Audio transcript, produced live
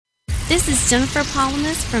This is Jennifer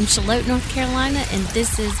Palamas from Charlotte, North Carolina, and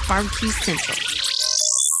this is Barbecue Central.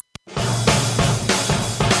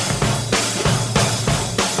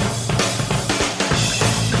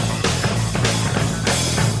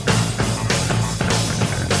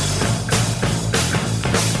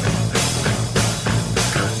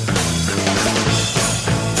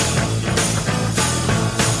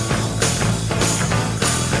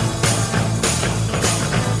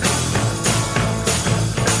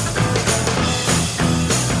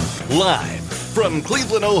 Live from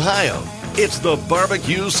Cleveland, Ohio, it's the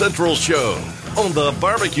Barbecue Central Show on the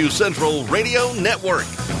Barbecue Central Radio Network.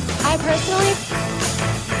 I personally...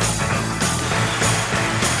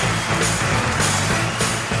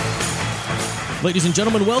 Ladies and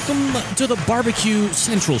gentlemen, welcome to the Barbecue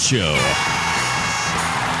Central Show.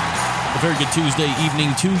 A very good Tuesday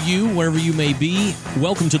evening to you, wherever you may be.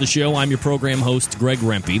 Welcome to the show. I'm your program host, Greg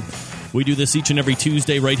Rempe. We do this each and every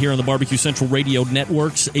Tuesday right here on the Barbecue Central Radio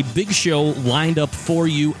Networks. A big show lined up for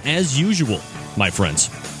you as usual, my friends.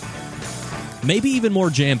 Maybe even more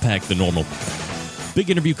jam-packed than normal. Big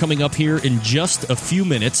interview coming up here in just a few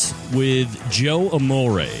minutes with Joe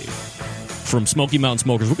Amore from Smoky Mountain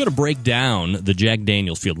Smokers. We're going to break down the Jack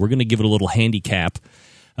Daniel's field. We're going to give it a little handicap.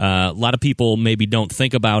 A lot of people maybe don't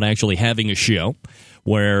think about actually having a show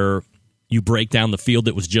where you break down the field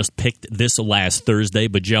that was just picked this last Thursday,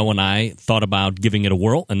 but Joe and I thought about giving it a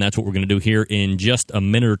whirl, and that's what we're going to do here in just a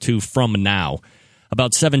minute or two from now.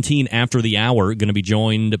 About 17 after the hour, going to be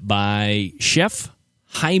joined by Chef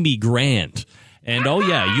Jaime Grand. And oh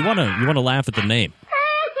yeah, you want to laugh at the name.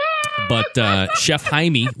 But Chef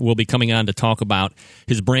Jaime will be coming on to talk about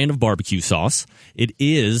his brand of barbecue sauce. It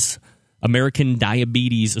is American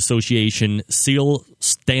Diabetes Association seal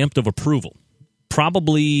stamped of approval.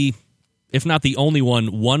 Probably, if not the only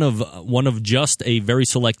one of just a very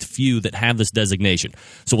select few that have this designation.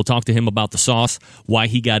 So we'll talk to him about the sauce, why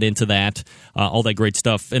he got into that, all that great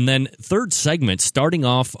stuff. And then third segment, starting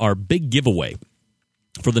off our big giveaway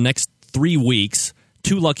for the next 3 weeks.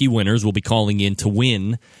 2 lucky winners will be calling in to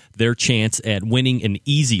win their chance at winning an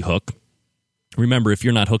Easy Hook. Remember, if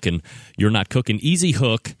you're not hooking, you're not cooking. Easy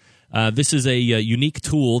Hook. This is a unique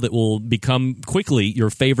tool that will become quickly your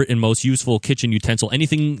favorite and most useful kitchen utensil.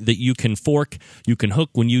 Anything that you can fork, you can hook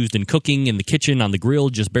when used in cooking, in the kitchen, on the grill.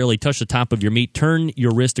 Just barely touch the top of your meat. Turn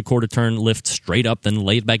your wrist a quarter turn, lift straight up, then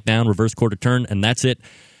lay it back down, reverse quarter turn, and that's it.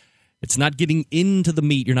 It's not getting into the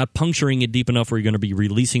meat. You're not puncturing it deep enough where you're going to be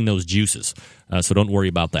releasing those juices. So don't worry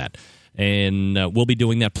about that. And we'll be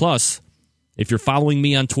doing that. Plus, if you're following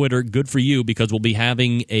me on Twitter, good for you, because we'll be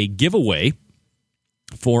having a giveaway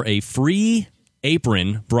for a free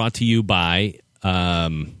apron brought to you by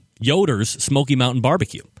Yoder's Smoky Mountain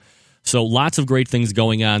Barbecue. So lots of great things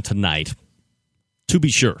going on tonight, to be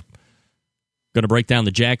sure. Going to break down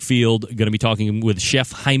the Jack Field. Going to be talking with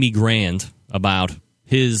Chef Jaime Grand about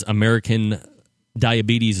his American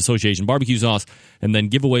Diabetes Association barbecue sauce, and then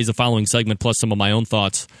giveaways the following segment, plus some of my own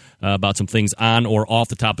thoughts about some things on or off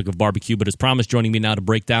the topic of barbecue. But as promised, joining me now to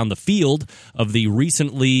break down the field of the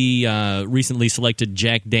recently selected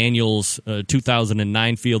Jack Daniel's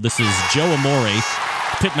 2009 field, this is Joe Amore,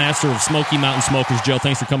 pitmaster of Smoky Mountain Smokers. Joe,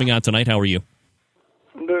 thanks for coming on tonight. How are you?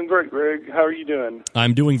 I'm doing great, Greg. How are you doing?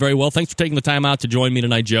 I'm doing very well. Thanks for taking the time out to join me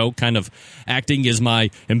tonight, Joe. Kind of acting as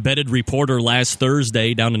my embedded reporter last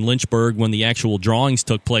Thursday down in Lynchburg when the actual drawings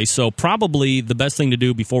took place. So probably the best thing to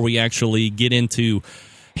do before we actually get into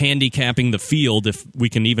handicapping the field, if we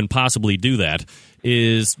can even possibly do that,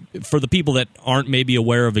 is for the people that aren't maybe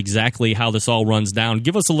aware of exactly how this all runs down,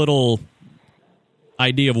 give us a little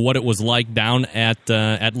idea of what it was like down at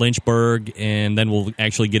Lynchburg, and then we'll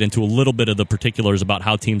actually get into a little bit of the particulars about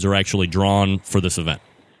how teams are actually drawn for this event.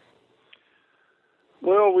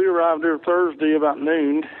 Well, we arrived there Thursday about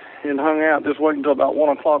noon and hung out, just waiting until about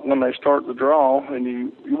 1 o'clock when they start the draw. And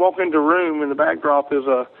you walk into a room, and the backdrop is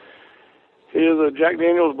a Jack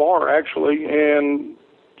Daniel's bar, actually, and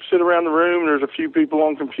sit around the room. There's a few people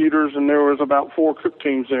on computers, and there was about 4 cook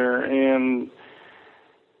teams there. And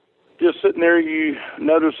just sitting there, you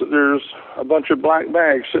notice that there's a bunch of black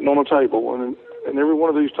bags sitting on a table, and every one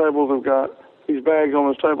of these tables have got, these bags on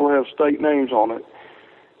this table have state names on it.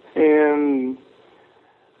 And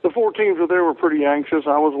the 4 teams that there were pretty anxious.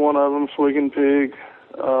 I was one of them. Swig and Pig,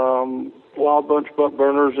 Wild Bunch Butt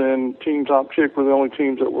Burners, and Team Top Chick were the only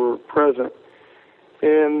teams that were present.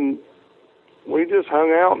 And we just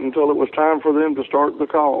hung out until it was time for them to start the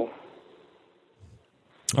call.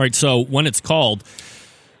 All right, so when it's called,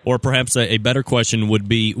 or perhaps a better question would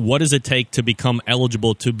be, what does it take to become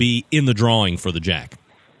eligible to be in the drawing for the Jack?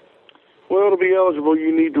 Well, to be eligible,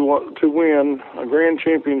 you need to win a grand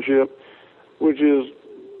championship, which is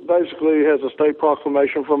basically has a state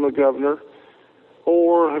proclamation from the governor,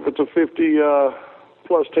 or if it's a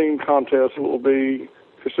 50-plus team contest, it will be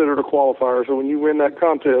considered a qualifier. So when you win that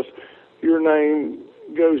contest, your name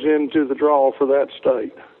goes into the draw for that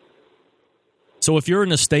state. So if you're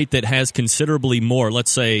in a state that has considerably more,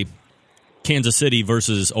 let's say Kansas City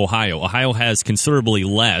versus Ohio. Ohio has considerably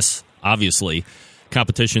less, obviously,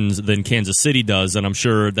 competitions than Kansas City does, and I'm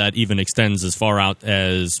sure that even extends as far out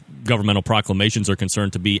as governmental proclamations are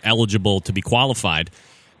concerned to be eligible to be qualified.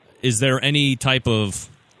 Is there any type of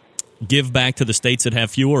give back to the states that have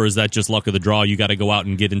fewer, or is that just luck of the draw? You got to go out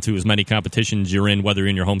and get into as many competitions you're in, whether you're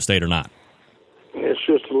in your home state or not? It's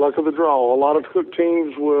just the luck of the draw. A lot of cook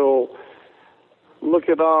teams will look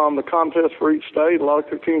at the contest for each state. A lot of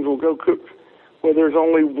cook teams will go cook where there's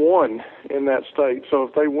only one in that state. So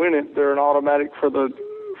if they win it, they're an automatic for the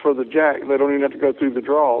jack. They don't even have to go through the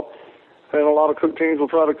draw. And a lot of cook teams will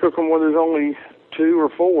try to cook them where there's only 2 or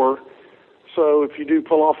 4. So if you do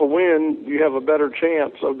pull off a win, you have a better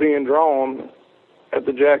chance of being drawn at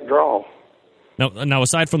the jack draw. Now,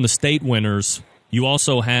 aside from the state winners, you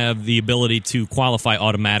also have the ability to qualify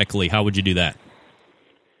automatically. How would you do that?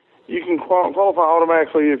 You can qualify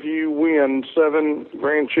automatically if you win 7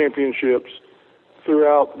 grand championships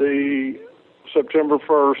throughout the September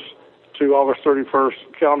 1st to August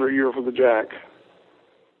 31st calendar year for the jack.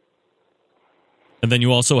 And then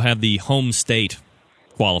you also have the home state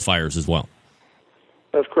qualifiers as well.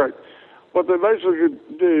 That's correct. What they basically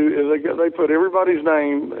do is they put everybody's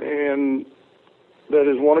name in that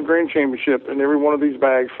has won a grand championship in every one of these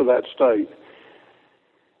bags for that state.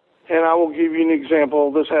 And I will give you an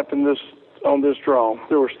example. This happened on this draw.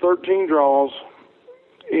 There was 13 draws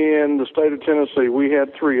in the state of Tennessee. We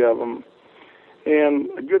had 3 of them. And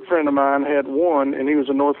a good friend of mine had 1, and he was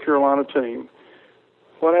a North Carolina team.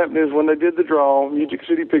 What happened is when they did the draw, Music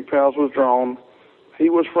City Pig Pals was drawn. He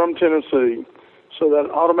was from Tennessee, so that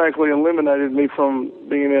automatically eliminated me from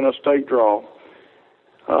being in a state draw.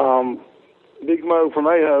 Big Mo from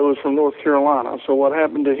Aho was from North Carolina. So what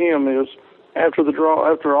happened to him is after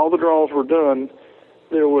all the draws were done,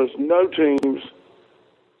 there was no teams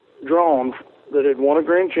drawn that had won a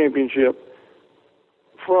grand championship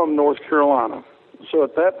from North Carolina. So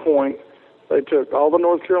at that point, they took all the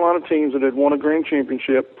North Carolina teams that had won a grand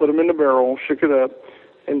championship, put them in the barrel, shook it up,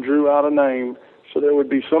 and drew out a name. So there would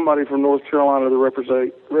be somebody from North Carolina to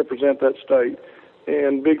represent that state.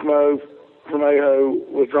 And Big Mo from Aho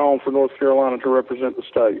was drawn for North Carolina to represent the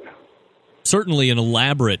state. Certainly an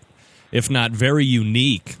elaborate, if not very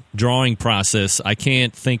unique, drawing process. I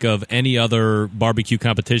can't think of any other barbecue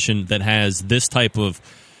competition that has this type of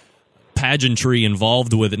pageantry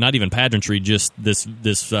involved with it. Not even pageantry, just this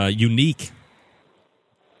unique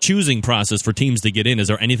choosing process for teams to get in. Is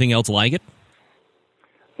there anything else like it?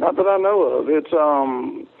 Not that I know of. It's, I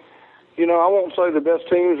won't say the best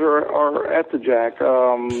teams are at the jack.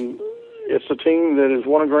 It's a team that has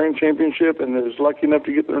won a grand championship and is lucky enough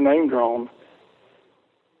to get their name drawn.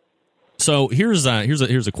 So here's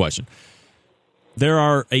a question. There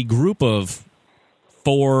are a group of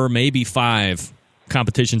 4, maybe 5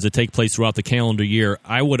 competitions that take place throughout the calendar year.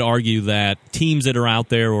 I would argue that teams that are out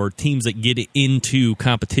there or teams that get into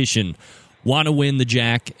competition want to win the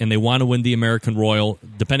Jack and they want to win the American Royal.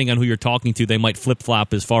 Depending on who you're talking to, they might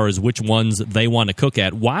flip-flop as far as which ones they want to cook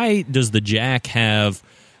at. Why does the Jack have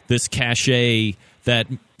this cachet that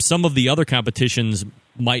some of the other competitions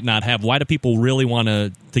might not have? Why do people really want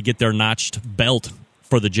to get their notched belt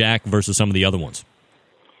for the Jack versus some of the other ones?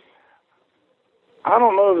 I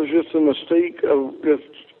don't know if it's just the mystique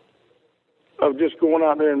of just going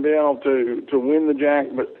out there and being able to win the Jack,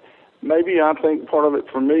 but maybe I think part of it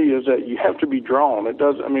for me is that you have to be drawn. It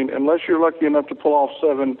does. I mean, unless you're lucky enough to pull off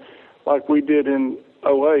 7 like we did in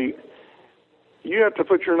 2008, you have to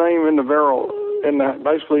put your name in the barrel,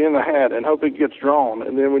 basically in the hat, and hope it gets drawn.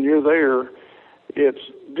 And then when you're there, it's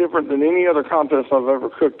different than any other contest I've ever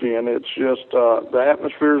cooked in. It's just the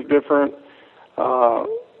atmosphere is different.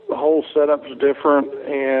 The whole setup's different.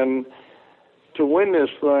 And to win this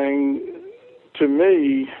thing, to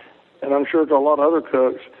me, and I'm sure to a lot of other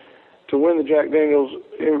cooks, to win the Jack Daniel's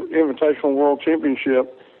Invitational World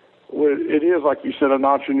Championship, it is, like you said, a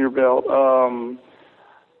notch in your belt.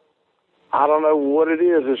 I don't know what it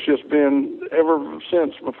is. It's just been ever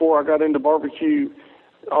since before I got into barbecue,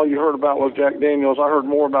 all you heard about was Jack Daniel's. I heard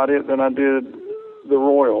more about it than I did the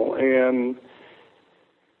Royal. And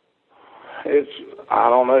I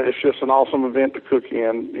don't know, it's just an awesome event to cook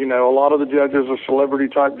in. A lot of the judges are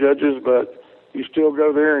celebrity-type judges, but you still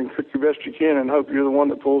go there and cook your best you can and hope you're the one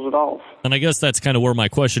that pulls it off. And I guess that's kind of where my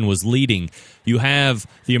question was leading. You have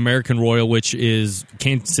the American Royal, which is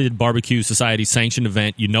Kansas City Barbecue Society sanctioned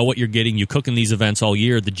event. You know what you're getting. You cook in these events all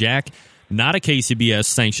year. The Jack, not a KCBS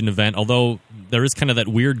sanctioned event, although there is kind of that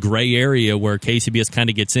weird gray area where KCBS kind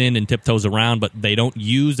of gets in and tiptoes around, but they don't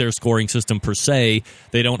use their scoring system per se.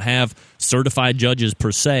 They don't have certified judges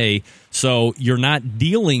per se. So you're not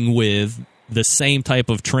dealing with the same type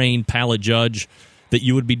of trained palate judge that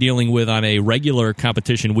you would be dealing with on a regular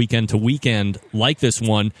competition weekend to weekend like this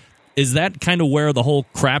one. Is that kind of where the whole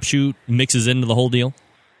crapshoot mixes into the whole deal?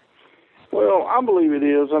 Well, I believe it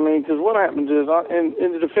is. I mean, because what happens is,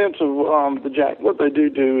 in the defense of the Jack, what they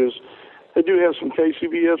do is they do have some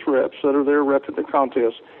KCBS reps that are there repping the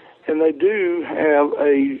contest, and they do have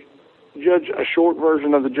a short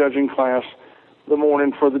version of the judging class the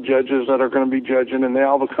morning for the judges that are going to be judging, and they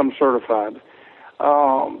all become certified.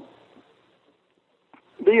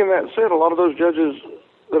 Being that said, a lot of those judges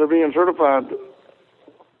that are being certified,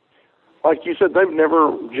 like you said, they've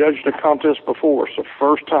never judged a contest before. It's the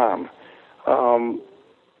first time.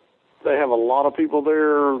 They have a lot of people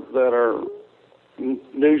there that are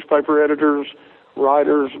newspaper editors,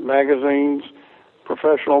 writers, magazines,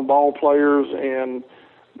 professional ball players, and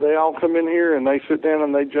they all come in here and they sit down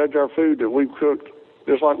and they judge our food that we've cooked,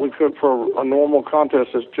 just like we cook for a normal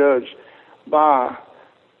contest that's judged by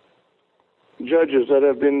judges that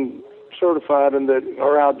have been certified and that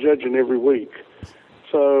are out judging every week.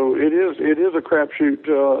 So it is a crapshoot,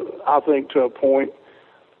 I think, to a point,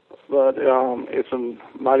 but it's a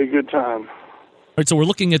mighty good time. All right, so we're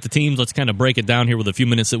looking at the teams. Let's kind of break it down here with a few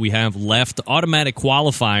minutes that we have left. Automatic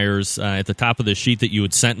qualifiers at the top of the sheet that you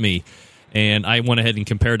had sent me, and I went ahead and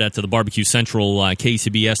compared that to the Barbecue Central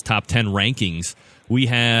KCBS Top 10 rankings. We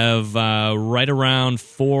have right around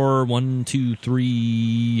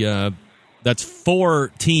that's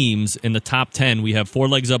 4 teams in the top 10. We have 4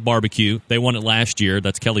 Legs Up Barbecue. They won it last year.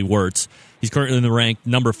 That's Kelly Wirtz. He's currently in the rank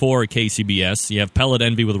number 4 at KCBS. You have Pellet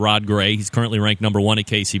Envy with Rod Gray. He's currently ranked number 1 at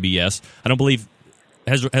KCBS. I don't believe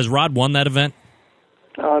has Rod won that event?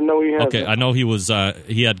 No, he hasn't. Okay, I know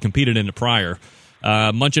he had competed in it prior.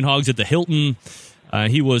 Munchin' Hogs at the Hilton.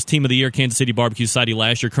 He was Team of the Year Kansas City Barbecue Society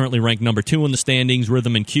last year, currently ranked number 2 in the standings.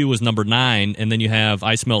 Rhythm and Q is number 9, and then you have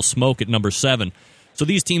I Smell Smoke at number 7. So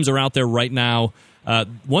these teams are out there right now.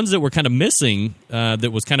 Ones that were kind of missing,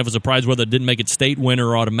 that was kind of a surprise whether it didn't make it state winner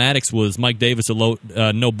or automatics, was Mike Davis at Lot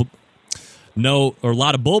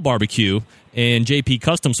of Bull Barbecue, and JP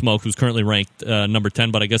Custom Smoke, who's currently ranked number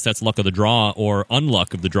 10, but I guess that's luck of the draw or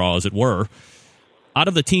unluck of the draw, as it were. Out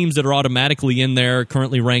of the teams that are automatically in there,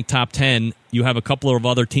 currently ranked top 10, you have a couple of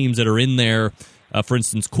other teams that are in there. For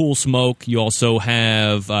instance, Cool Smoke. You also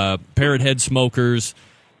have Parrot Head Smokers.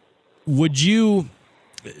 Would you,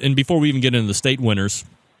 and before we even get into the state winners,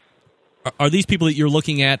 are these people that you're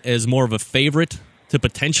looking at as more of a favorite to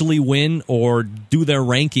potentially win, or do their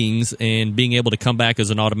rankings and being able to come back as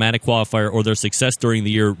an automatic qualifier or their success during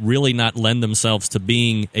the year really not lend themselves to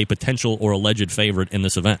being a potential or alleged favorite in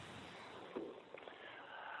this event?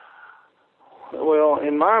 Well,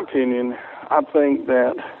 in my opinion, I think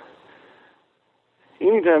that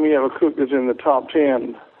anytime you have a cook that's in the top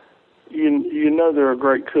 10, you know they're a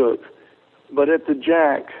great cook. But at the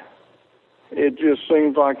Jack, it just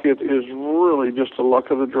seems like it is really just the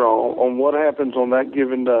luck of the draw on what happens on that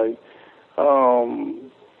given day.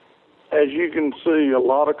 As you can see, a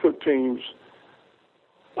lot of cook teams,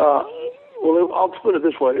 I'll put it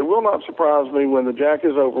this way, it will not surprise me when the Jack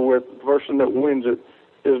is over with, the person that wins it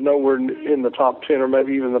is nowhere in the top 10 or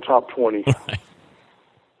maybe even the top 20. Right.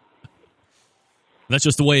 That's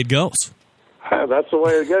just the way it goes. That's the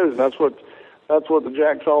way it goes. That's what the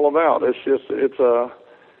Jack's all about. It's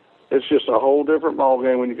just a whole different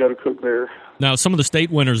ballgame when you go to cook there. Now, some of the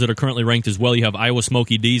state winners that are currently ranked as well, you have Iowa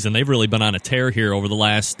Smoky D's, and they've really been on a tear here over the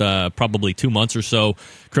last probably 2 months or so.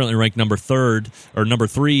 Currently ranked number 3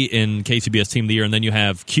 in KCBS Team of the Year, and then you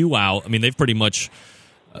have QOW. I mean, they've pretty much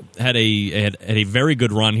had a very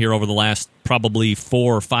good run here over the last probably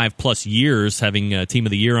 4 or 5 plus years, having Team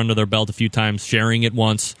of the Year under their belt a few times, sharing it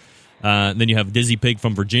once. Then you have Dizzy Pig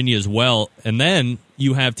from Virginia as well. And then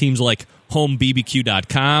you have teams like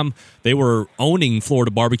HomeBBQ.com. They were owning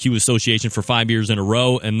Florida Barbecue Association for 5 years in a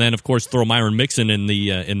row. And then, of course, throw Myron Mixon in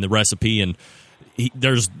the recipe. And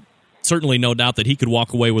there's certainly no doubt that he could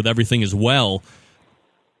walk away with everything as well.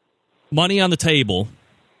 Money on the table,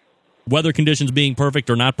 weather conditions being perfect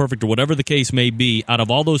or not perfect or whatever the case may be, out of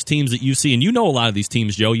all those teams that you see, and you know a lot of these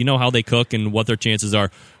teams, Joe, you know how they cook and what their chances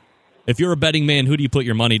are. If you're a betting man, who do you put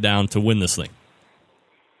your money down to win this thing?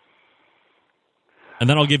 And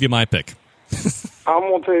then I'll give you my pick. I'm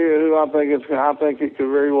going to tell you who I think it could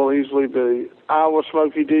very well easily be. Iowa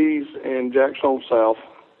Smoky D's and Jack's Old South.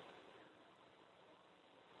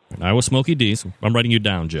 Iowa Smoky D's. I'm writing you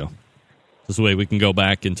down, Joe. This way we can go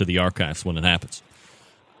back into the archives when it happens.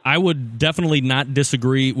 I would definitely not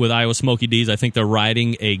disagree with Iowa Smoky D's. I think they're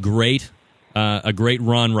riding a great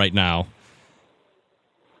run right now.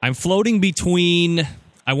 I'm floating between,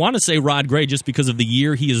 I want to say Rod Gray just because of the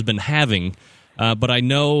year he has been having, but I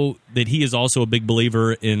know that he is also a big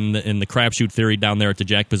believer in the crapshoot theory down there at the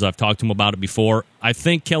Jack because I've talked to him about it before. I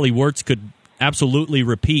think Kelly Wirtz could absolutely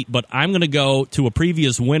repeat, but I'm going to go to a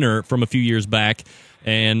previous winner from a few years back,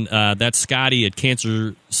 and that's Scotty at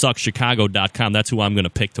CancerSucksChicago.com. That's who I'm going to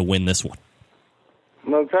pick to win this one.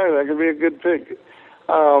 Okay, that could be a good pick.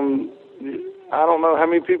 I don't know how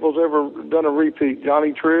many people's ever done a repeat.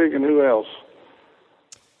 Johnny Trigg and who else?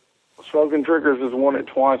 Smoking Triggers has won it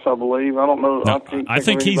twice, I believe. I don't know. No, I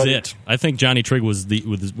think he's it. I think Johnny Trigg was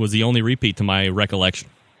the only repeat to my recollection.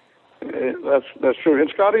 That's true. And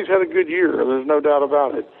Scotty's had a good year. There's no doubt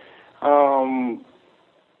about it.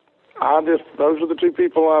 Those are the two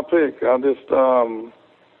people I pick. Of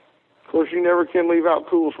course, you never can leave out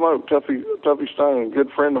Cool Smoke, Tuffy Stone, good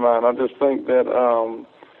friend of mine. I just think that,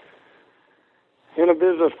 and a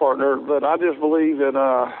business partner, but I just believe that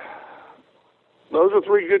those are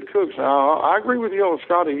three good cooks. I agree with you on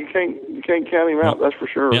Scotty. You can't count him out. That's for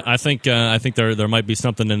sure. Yeah, I think there might be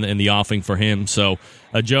something in the offing for him. So,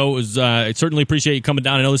 Joe, I certainly appreciate you coming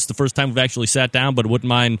down. I know this is the first time we've actually sat down, but wouldn't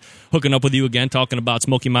mind hooking up with you again, talking about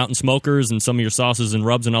Smoky Mountain Smokers and some of your sauces and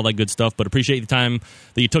rubs and all that good stuff. But appreciate the time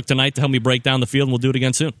that you took tonight to help me break down the field, and we'll do it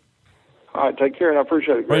again soon. All right, take care, and I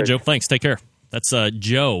appreciate it, Greg. All right, Joe, thanks. Take care. That's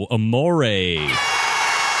Joe Amore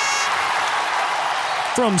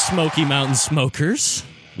from Smoky Mountain Smokers.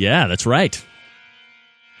 Yeah, that's right.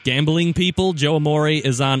 Gambling people, Joe Amore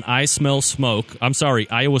is on I Smell Smoke. I'm sorry,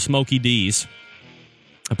 Iowa Smoky D's.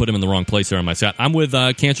 I put him in the wrong place there on my set. I'm with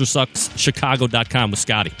CancerSucksChicago.com with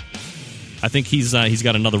Scotty. I think he's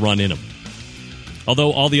got another run in him.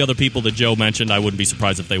 Although all the other people that Joe mentioned, I wouldn't be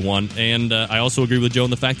surprised if they won. And I also agree with Joe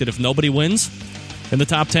in the fact that if nobody wins in the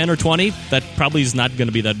top 10 or 20, that probably is not going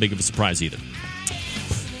to be that big of a surprise either.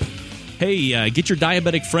 Hey, get your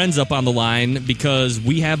diabetic friends up on the line because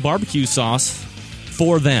we have barbecue sauce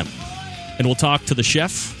for them. And we'll talk to the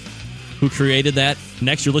chef who created that.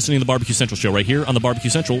 Next, you're listening to the Barbecue Central Show right here on the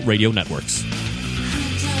Barbecue Central Radio Networks.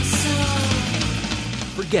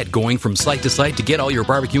 Forget going from site to site to get all your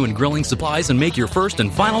barbecue and grilling supplies and make your first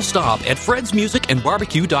and final stop at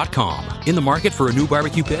fredsmusicandbarbecue.com. In the market for a new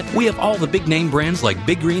barbecue pit, we have all the big name brands like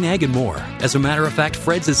Big Green Egg and more. As a matter of fact,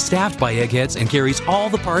 Fred's is staffed by eggheads and carries all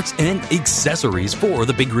the parts and accessories for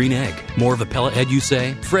the Big Green Egg. More of a pellet head, you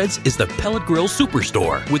say? Fred's is the pellet grill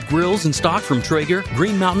superstore with grills in stock from Traeger,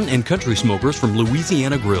 Green Mountain, and Country Smokers from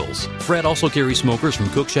Louisiana Grills. Fred also carries smokers from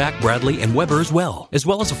Cook Shack, Bradley, and Weber as well as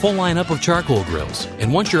a full lineup of charcoal grills.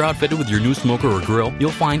 And once you're outfitted with your new smoker or grill,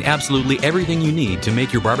 you'll find absolutely everything you need to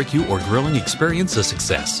make your barbecue or grilling experience a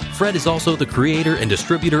success. Fred is also the creator and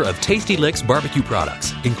distributor of Tasty Licks barbecue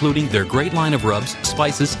products, including their great line of rubs,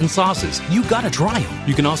 spices, and sauces. You gotta try them.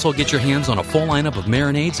 You can also get your hands on a full lineup of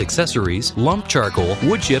marinades, accessories, lump charcoal,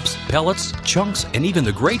 wood chips, pellets, chunks, and even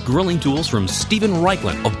the great grilling tools from Stephen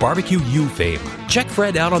Reichland of Barbecue U fame. Check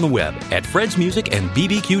Fred out on the web at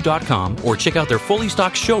fredsmusicandbbq.com or check out their fully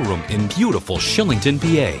stocked showroom in beautiful Shillington,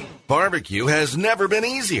 PA. Barbecue has never been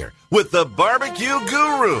easier with the Barbecue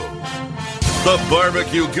Guru. The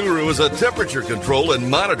Barbecue Guru is a temperature control and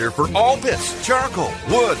monitor for all pits, charcoal,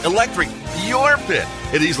 wood, electric, your pit.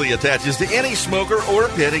 It easily attaches to any smoker or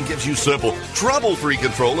pit and gives you simple, trouble-free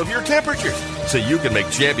control of your temperatures so you can make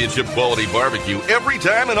championship quality barbecue every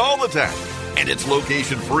time and all the time. And it's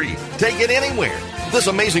location-free. Take it anywhere. This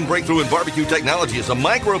amazing breakthrough in barbecue technology is a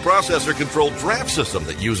microprocessor-controlled draft system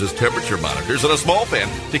that uses temperature monitors and a small fan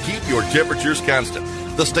to keep your temperatures constant.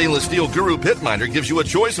 The stainless steel Guru Pit Minder gives you a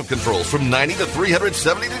choice of controls from 90 to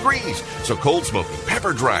 370 degrees. So cold smoking,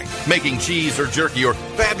 pepper drying, making cheese or jerky, or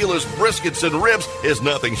fabulous briskets and ribs is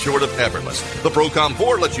nothing short of effortless. The Procom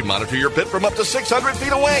 4 lets you monitor your pit from up to 600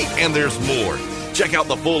 feet away. And there's more. Check out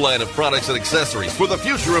the full line of products and accessories for the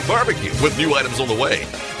future of barbecue with new items on the way.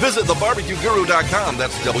 Visit thebarbecueguru.com.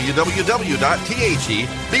 That's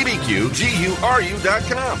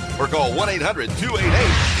www.thebbqguru.com or call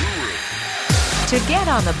 1-800-288-GURU. To get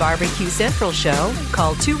on the Barbecue Central Show,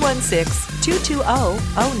 call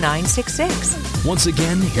 216-220-0966. Once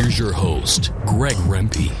again, here's your host, Greg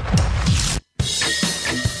Rempe.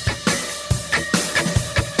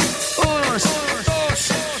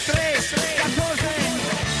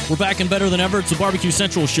 We're back and better than ever. It's the Barbecue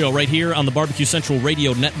Central Show right here on the Barbecue Central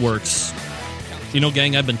Radio Networks.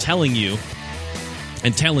 Gang, I've been telling you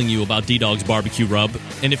about D-Dog's barbecue rub.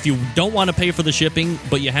 And if you don't want to pay for the shipping,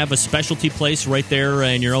 but you have a specialty place right there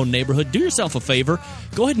in your own neighborhood, do yourself a favor.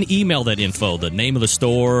 Go ahead and email that info, the name of the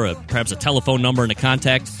store, perhaps a telephone number and a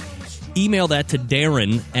contact. Email that to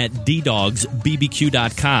Darren at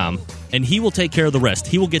ddogsbbq.com, and he will take care of the rest.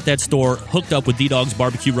 He will get that store hooked up with D-Dog's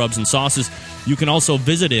barbecue rubs and sauces. You can also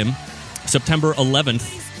visit him September 11th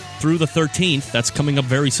through the 13th. That's coming up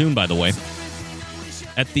very soon, by the way.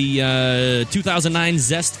 At the 2009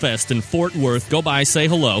 Zest Fest in Fort Worth. Go by, say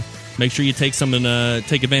hello. Make sure you take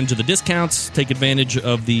take advantage of the discounts, take advantage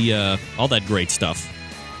of the all that great stuff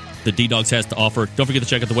that D-Dogs has to offer. Don't forget to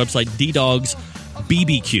check out the website,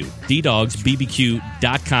 D-Dogs-BBQ,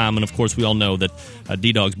 DDogsBBQ.com. And, of course, we all know that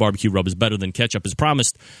D-Dog's barbecue rub is better than ketchup, as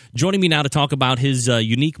promised. Joining me now to talk about his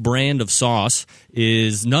unique brand of sauce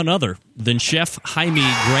is none other than Chef Jaime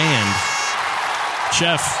Grand.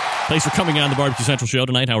 Chef, thanks for coming on the Barbecue Central show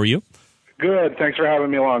tonight. How are you? Good. Thanks for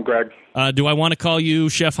having me along, Greg. Do I want to call you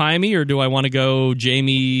Chef Jaime, or do I want to go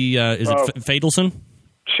Jamie, Fadelson?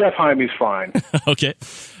 Chef Jaime's fine. Okay.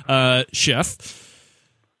 Chef,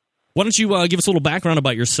 why don't you give us a little background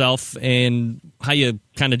about yourself and how you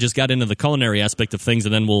kind of just got into the culinary aspect of things,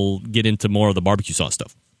 and then we'll get into more of the barbecue sauce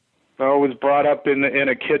stuff. I was brought up in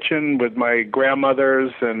a kitchen with my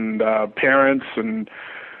grandmothers and parents, and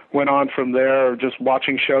went on from there just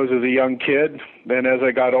watching shows as a young kid. Then as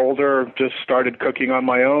I got older, just started cooking on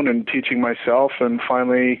my own and teaching myself, and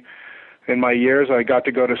finally in my years I got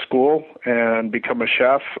to go to school and become a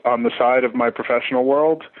chef on the side of my professional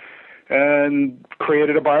world, and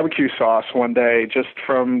created a barbecue sauce one day just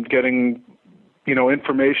from getting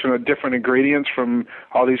information on different ingredients from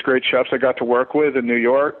all these great chefs I got to work with in New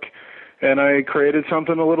York. And I created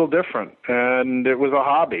something a little different, and it was a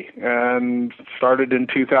hobby, and started in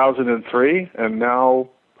 2003, and now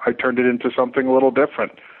I turned it into something a little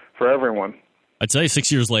different for everyone. I'd say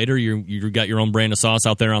 6 years later, you got your own brand of sauce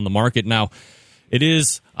out there on the market. Now, it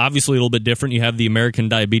is obviously a little bit different. You have the American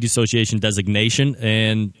Diabetes Association designation,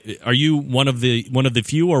 and are you one of the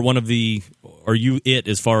few, or are you it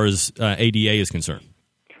as far as ADA is concerned?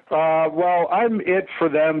 Well, I'm it for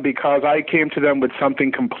them because I came to them with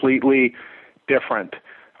something completely different,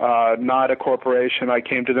 not a corporation. I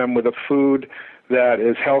came to them with a food that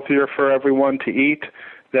is healthier for everyone to eat,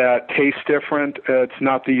 that tastes different. It's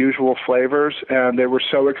not the usual flavors, and they were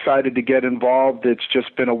so excited to get involved. It's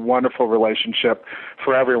just been a wonderful relationship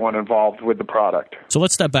for everyone involved with the product. So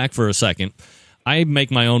let's step back for a second. I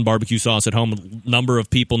make my own barbecue sauce at home. A number of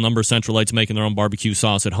Centralites making their own barbecue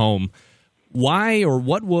sauce at home. Why, or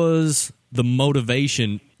what was the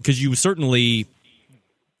motivation? Because you certainly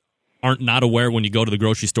aren't not aware when you go to the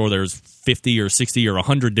grocery store there's 50 or 60 or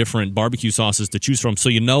 100 different barbecue sauces to choose from. So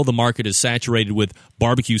the market is saturated with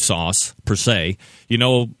barbecue sauce per se.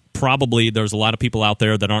 Probably there's a lot of people out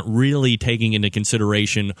there that aren't really taking into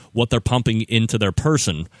consideration what they're pumping into their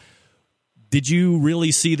person. Did you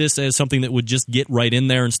really see this as something that would just get right in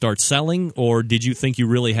there and start selling, or did you think you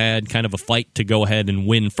really had kind of a fight to go ahead and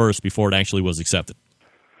win first before it actually was accepted?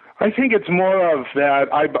 I think it's more of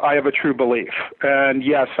that I have a true belief. And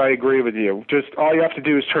yes, I agree with you. Just all you have to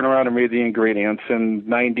do is turn around and read the ingredients, and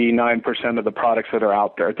 99% of the products that are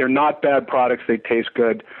out there, they're not bad products, they taste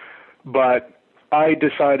good, but I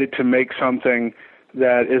decided to make something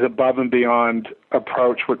that is above and beyond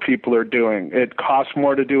approach what people are doing. It costs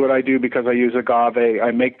more to do what I do because I use agave.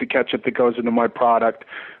 I make the ketchup that goes into my product.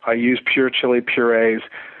 I use pure chili purees.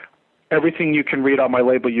 Everything you can read on my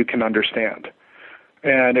label, you can understand.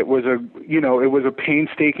 And it was a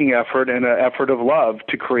painstaking effort and an effort of love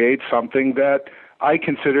to create something that I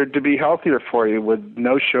considered to be healthier for you, with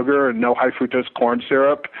no sugar and no high fructose corn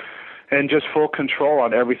syrup, and just full control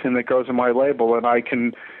on everything that goes in my label. And I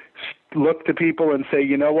can look to people and say,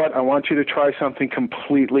 you know what, I want you to try something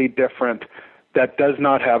completely different that does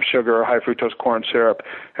not have sugar or high fructose corn syrup.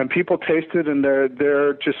 And people taste it, and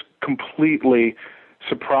they're just completely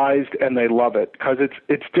surprised, and they love it because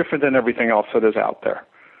it's different than everything else that is out there.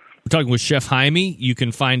 We're talking with Chef Jaime. You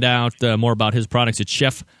can find out more about his products at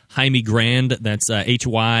Chef Jaime Grand. That's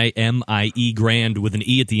HYMIE Grand with an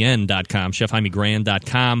E at the end.com,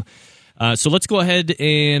 chefjaimegrand.com. So let's go ahead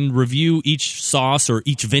and review each sauce or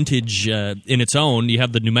each vintage in its own. You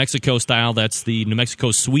have the New Mexico style. That's the New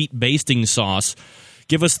Mexico sweet basting sauce.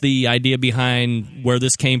 Give us the idea behind where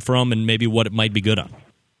this came from and maybe what it might be good on.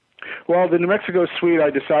 Well, the New Mexico sweet, I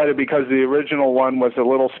decided because the original one was a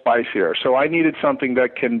little spicier. So I needed something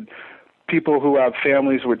that people who have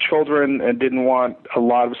families with children and didn't want a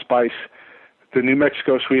lot of spice. The New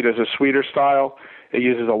Mexico sweet is a sweeter style. It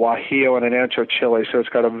uses a guajillo and an ancho chili, so it's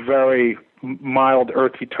got a very mild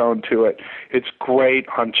earthy tone to it. It's great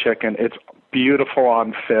on chicken. It's beautiful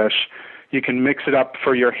on fish. You can mix it up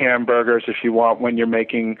for your hamburgers if you want when you're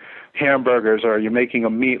making hamburgers or you're making a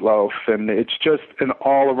meatloaf, and it's just an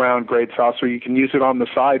all-around great sauce, or you can use it on the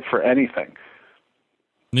side for anything.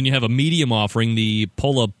 And then you have a medium offering, the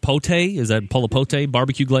Polipote. Is that Polipote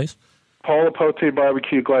barbecue glaze? Polipote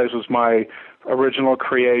barbecue glaze was my original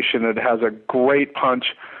creation. It has a great punch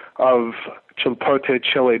of chipotle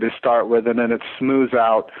chili to start with, and then it smooths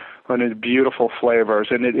out and it's beautiful flavors.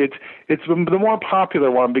 And it's the more popular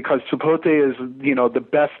one because chipotle is, the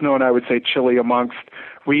best known, I would say, chili amongst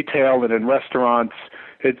retail and in restaurants.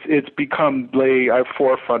 It's become the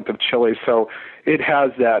forefront of chili, so it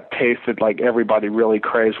has that taste that like everybody really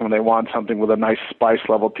craves when they want something with a nice spice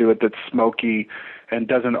level to it that's smoky and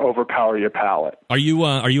doesn't overpower your palate. Are you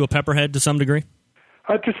a pepperhead to some degree?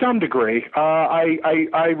 To some degree.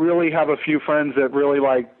 I really have a few friends that really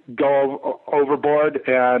go overboard,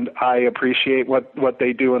 and I appreciate what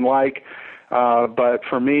they do and like. But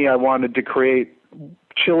for me, I wanted to create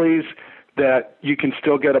chilies that you can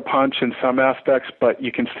still get a punch in some aspects, but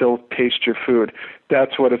you can still taste your food.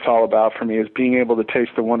 That's what it's all about for me, is being able to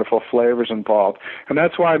taste the wonderful flavors involved. And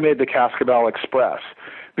that's why I made the Cascabel Express,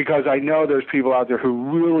 because I know there's people out there who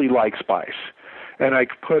really like spice. And I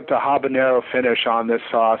put the habanero finish on this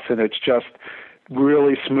sauce, and it's just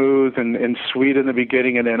really smooth and sweet in the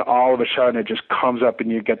beginning, and then all of a sudden it just comes up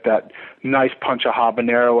and you get that nice punch of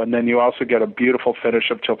habanero, and then you also get a beautiful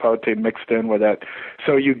finish of chipotle mixed in with it.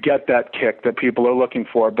 So you get that kick that people are looking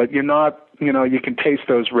for, but you're not, you can taste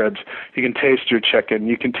those ribs, you can taste your chicken,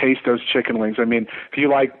 you can taste those chicken wings. I mean, if you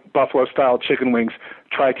like buffalo-style chicken wings,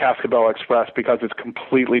 try Cascabel Express because it's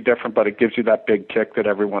completely different, but it gives you that big kick that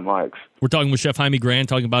everyone likes. We're talking with Chef Jaime Grand,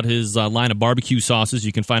 talking about his line of barbecue sauces.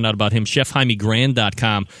 You can find out about him,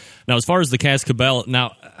 chefjaimegrand.com. Now, as far as the Cascabel,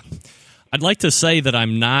 I'd like to say that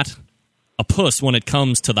I'm not a puss when it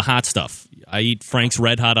comes to the hot stuff. I eat Frank's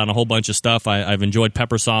Red Hot on a whole bunch of stuff. I've enjoyed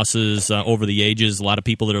pepper sauces over the ages. A lot of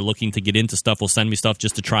people that are looking to get into stuff will send me stuff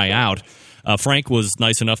just to try out. Frank was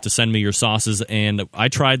nice enough to send me your sauces, and I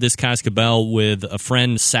tried this Cascabel with a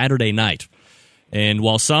friend Saturday night. And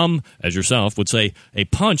while some, as yourself, would say a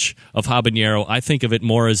punch of habanero, I think of it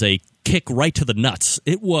more as a kick right to the nuts.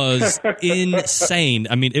 It was insane.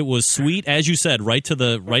 I mean, it was sweet, as you said, right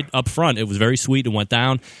up front. It was very sweet and went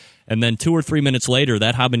down. And then 2 or 3 minutes later,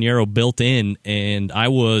 that habanero built in, and I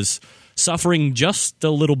was suffering just a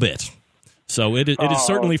little bit. So it is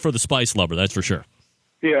certainly for the spice lover, that's for sure.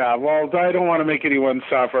 Yeah, well, I don't want to make anyone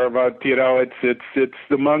suffer, but it's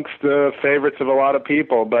amongst the favorites of a lot of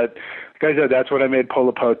people. But like I said, that's what I made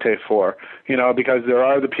Polipote for. Because there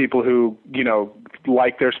are the people who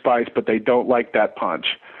like their spice, but they don't like that punch.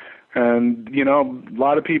 And a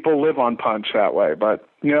lot of people live on punch that way. But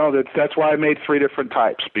that's why I made 3 different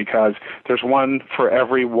types, because there's one for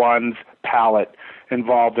everyone's palate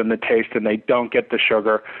involved in the taste, and they don't get the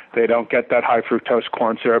sugar, they don't get that high fructose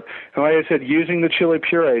corn syrup. And like I said, using the chili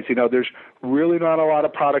purees, there's really not a lot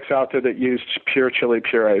of products out there that use pure chili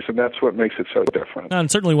purees, and that's what makes it so different. And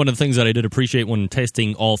certainly one of the things that I did appreciate when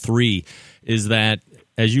testing all 3 is that,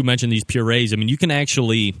 as you mentioned, these purees, I mean, you can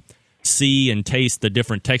actually see and taste the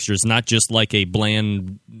different textures, not just like a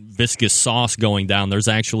bland, viscous sauce going down. There's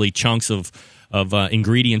actually chunks of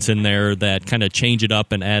ingredients in there that kind of change it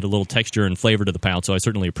up and add a little texture and flavor to the palate, so I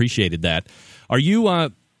certainly appreciated that. Are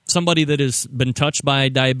you somebody that has been touched by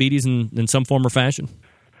diabetes in some form or fashion?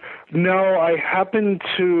 No, I happen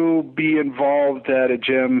to be involved at a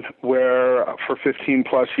gym where for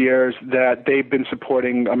 15-plus years that they've been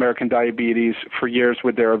supporting American Diabetes for years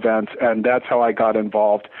with their events, and that's how I got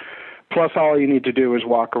involved. Plus, all you need to do is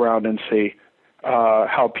walk around and see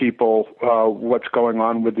how people, what's going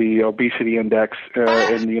on with the obesity index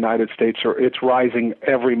in the United States. It's rising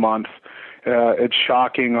every month. It's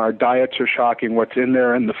shocking. Our diets are shocking. What's in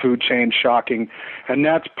there in the food chain shocking. And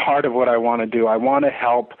that's part of what I want to do. I want to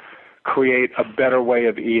help create a better way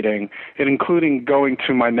of eating, and including going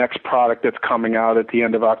to my next product that's coming out at the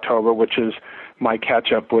end of October, which is my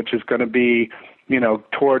ketchup, which is going to be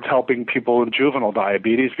towards helping people with juvenile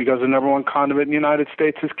diabetes, because the number 1 condiment in the United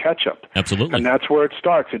States is ketchup. Absolutely. And that's where it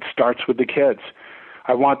starts. It starts with the kids.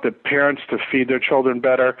 I want the parents to feed their children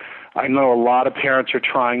better. I know a lot of parents are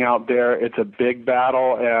trying out there. It's a big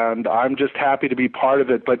battle, and I'm just happy to be part of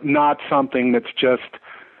it, but not something that's just,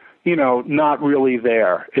 not really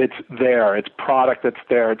there. It's there. It's product that's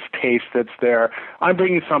there. It's taste that's there. I'm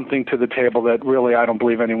bringing something to the table that really I don't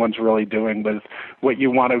believe anyone's really doing with what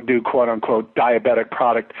you want to do, quote unquote, diabetic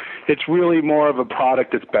product. It's really more of a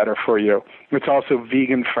product that's better for you. It's also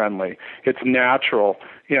vegan friendly. It's natural.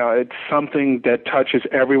 It's something that touches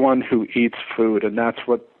everyone who eats food, and that's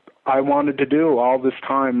what I wanted to do all this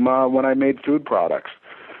time when I made food products.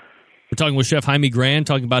 We're talking with Chef Jaime Grand,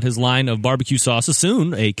 talking about his line of barbecue sauces.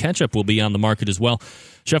 Soon, a ketchup will be on the market as well.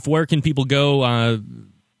 Chef, where can people go,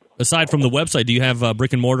 aside from the website? Do you have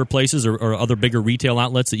brick-and-mortar places or other bigger retail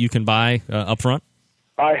outlets that you can buy up front?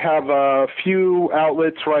 I have a few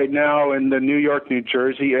outlets right now in the New York, New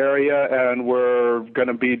Jersey area, and we're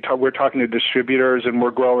talking to distributors, and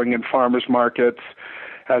we're growing in farmers markets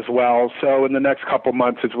as well. So in the next couple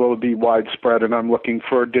months, it will be widespread, and I'm looking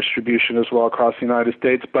for distribution as well across the United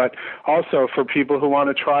States. But also for people who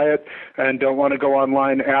want to try it and don't want to go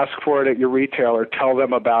online, ask for it at your retailer. Tell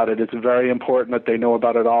them about it. It's very important that they know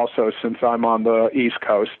about it also, since I'm on the East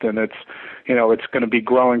Coast, and it's going to be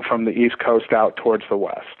growing from the East Coast out towards the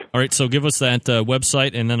West. All right, so give us that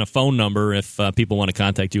website and then a phone number if people want to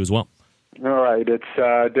contact you as well. All right, it's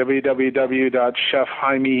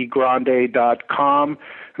www.chefjaimegrande.com,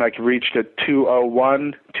 and I can reach it at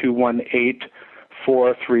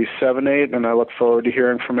 201-218-4378, and I look forward to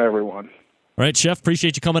hearing from everyone. All right, Chef,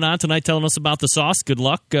 appreciate you coming on tonight, telling us about the sauce. Good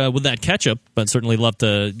luck with that ketchup, but certainly love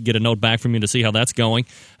to get a note back from you to see how that's going.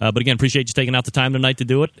 But again, appreciate you taking out the time tonight to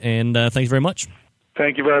do it, and thanks very much.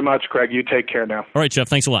 Thank you very much, Greg. You take care now. All right, Chef,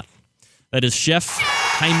 thanks a lot. That is Chef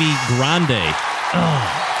Jaime Grande.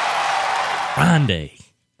 Oh. Grande.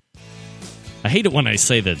 I hate it when I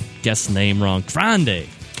say the guest's name wrong. Grande.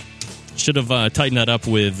 Should have tightened that up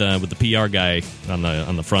with the PR guy on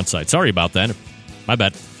the front side. Sorry about that. My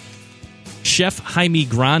bad. Chef Jaime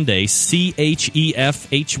Grande,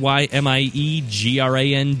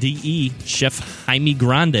 ChefHymeGrande,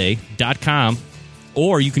 ChefJaimeGrande.com,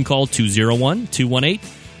 or you can call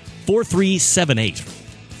 201-218-4378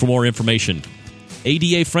 for more information.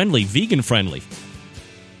 ADA friendly, vegan friendly.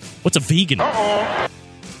 What's a vegan? Uh-oh.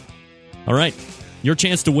 All right. Your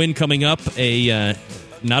chance to win coming up.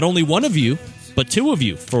 Not only one of you, but two of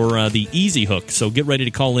you for the Easy Hook. So get ready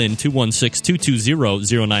to call in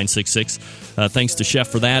 216-220-0966. Thanks to Chef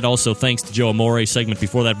for that. Also, thanks to Joe Amore. Segment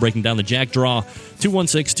before that, breaking down the Jack Draw.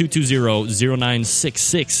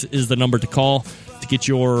 216-220-0966 is the number to call to get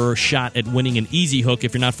your shot at winning an Easy Hook.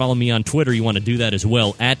 If you're not following me on Twitter, you want to do that as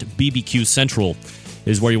well. At BBQ Central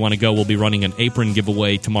is where you want to go. We'll be running an apron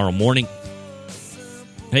giveaway tomorrow morning.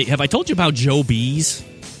 Hey, have I told you about Joe Bees?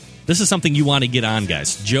 This is something you want to get on,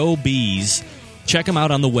 guys. Joe Bees. Check them out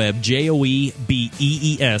on the web,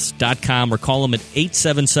 joebees.com, or call them at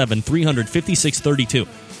 877-300-5632.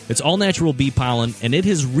 It's all natural bee pollen, and it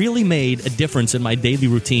has really made a difference in my daily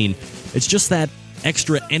routine. It's just that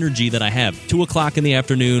extra energy that I have. 2 o'clock in the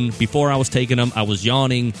afternoon, before I was taking them, I was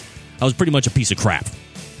yawning. I was pretty much a piece of crap.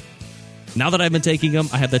 Now that I've been taking them,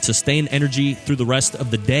 I have that sustained energy through the rest of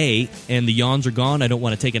the day, and the yawns are gone. I don't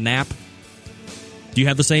want to take a nap. Do you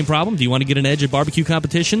have the same problem? Do you want to get an edge at barbecue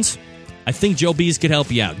competitions? I think Joe Bees could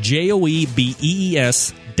help you out.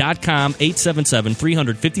 joebees.com,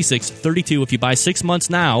 877-300-5632. If you buy 6 months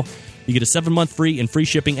now, you get a 7-month free and free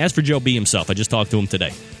shipping. As for Joe B himself, I just talked to him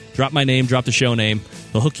today. Drop my name, drop the show name.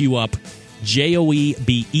 He'll hook you up.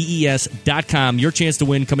 joebees.com. Your chance to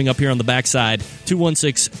win coming up here on the backside.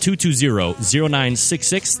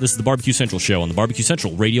 216-220-0966. This is the Barbecue Central Show on the Barbecue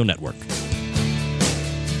Central Radio Network.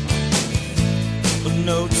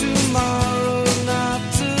 No tomorrow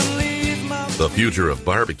not to leave my... The future of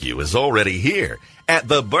barbecue is already here at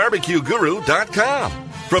thebarbecueguru.com.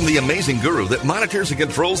 From the amazing guru that monitors and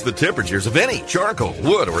controls the temperatures of any charcoal,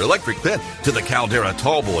 wood, or electric pit to the Caldera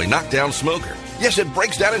Tallboy knockdown smoker. Yes, it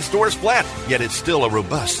breaks down and stores flat, yet it's still a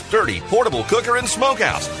robust, sturdy, portable cooker and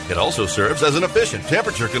smokehouse. It also serves as an efficient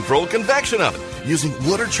temperature-controlled convection oven using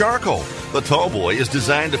wood or charcoal. The Tallboy is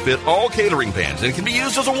designed to fit all catering pans and can be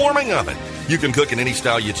used as a warming oven. You can cook in any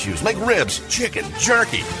style you choose. Make ribs, chicken,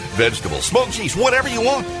 jerky, vegetables, smoked cheese, whatever you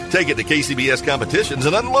want. Take it to KCBS competitions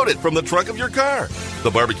and unload it from the trunk of your car.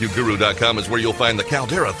 TheBarbecueGuru.com is where you'll find the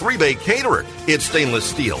Caldera 3-Bay Caterer. It's stainless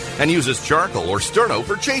steel and uses charcoal or sterno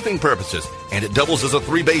for chafing purposes. And it doubles as a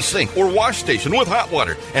 3-bay sink or wash station with hot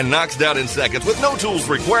water and knocks down in seconds with no tools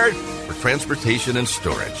required for transportation and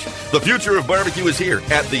storage. The future of barbecue is here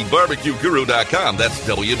at thebarbecueguru.com. That's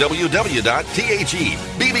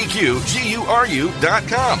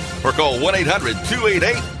www.thebbqguru.com or call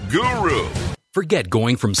 1-800-288-GURU. Forget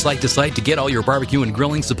going from site to site to get all your barbecue and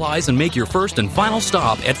grilling supplies and make your first and final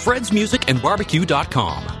stop at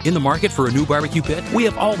fredsmusicandbarbecue.com. In the market for a new barbecue pit, we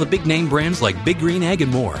have all the big name brands like Big Green Egg and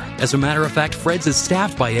more. As a matter of fact, Fred's is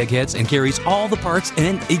staffed by eggheads and carries all the parts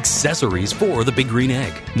and accessories for the Big Green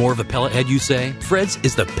Egg. More of a pellet head, you say? Fred's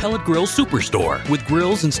is the pellet grill superstore with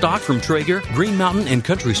grills in stock from Traeger, Green Mountain, and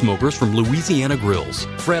Country Smokers from Louisiana Grills.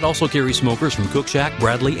 Fred also carries smokers from Cook Shack,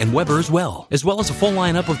 Bradley, and Weber as well as a full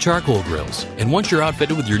lineup of charcoal grills. And once you're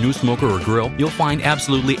outfitted with your new smoker or grill, you'll find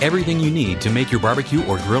absolutely everything you need to make your barbecue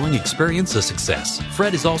or grilling experience a success.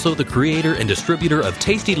 Fred is also the creator and distributor of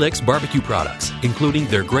Tasty Licks barbecue products, including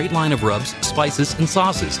their great line of rubs, spices, and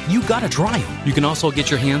sauces. You gotta try them. You can also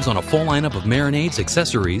get your hands on a full lineup of marinades,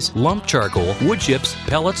 accessories, lump charcoal, wood chips,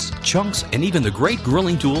 pellets, chunks, and even the great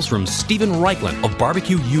grilling tools from Stephen Reichland of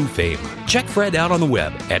Barbecue U fame. Check Fred out on the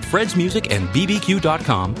web at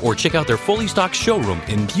fredsmusicandbbq.com or check out their fully stocked showroom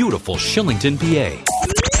in beautiful Shillington, PA.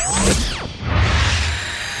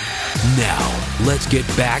 Now, let's get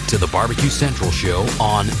back to the Barbecue Central Show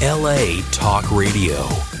on LA Talk Radio.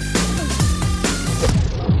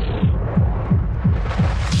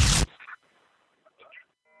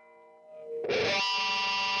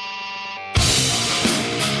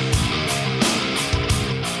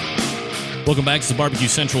 Welcome back to the Barbecue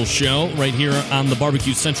Central Show right here on the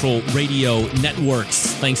Barbecue Central Radio Networks.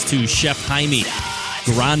 Thanks to Chef Jaime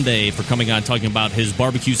Grande for coming on talking about his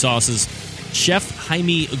barbecue sauces.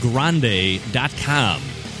 ChefJaimeGrande.com.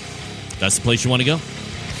 That's the place you want to go.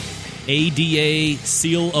 ADA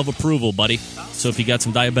seal of approval, buddy. So if you got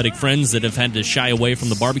some diabetic friends that have had to shy away from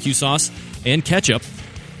the barbecue sauce and ketchup,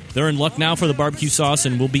 they're in luck now for the barbecue sauce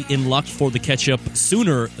and will be in luck for the ketchup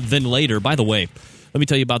sooner than later. By the way, let me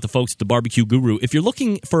tell you about the folks at the Barbecue Guru. If you're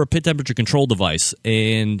looking for a pit temperature control device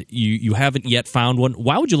and you haven't yet found one,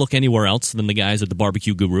 why would you look anywhere else than the guys at the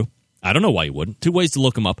Barbecue Guru? I don't know why you wouldn't. Two ways to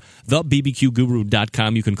look them up.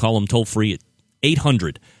 TheBBQGuru.com. You can call them toll free at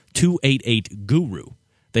 800-288-GURU.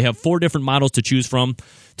 They have 4 different models to choose from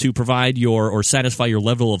to provide or satisfy your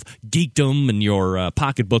level of geekdom and your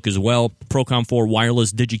pocketbook as well. Procom 4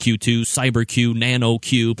 wireless, DigiQ2, CyberQ,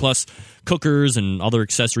 NanoQ, plus cookers and other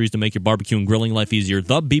accessories to make your barbecue and grilling life easier.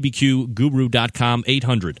 TheBBQGuru.com,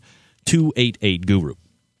 800-288-GURU.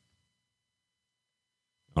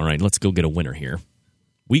 All right, let's go get a winner here.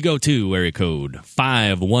 We go to area code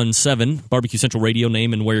 517, Barbecue Central Radio,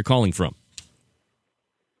 name and where you're calling from.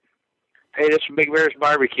 Hey, this is Big Bear's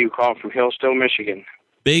Barbecue calling from Hillsdale, Michigan.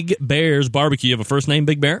 Big Bear's Barbecue. You have a first name,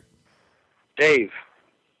 Big Bear? Dave.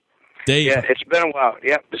 Dave. Yeah, it's been a while.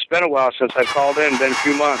 Yep, it's been a while since I called in. Been a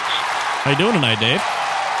few months. How you doing tonight, Dave?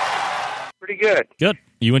 Pretty good. Good.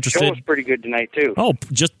 You interested? The show was pretty good tonight, too. Oh,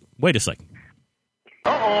 just wait a second.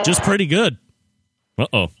 Uh-oh. Just pretty good.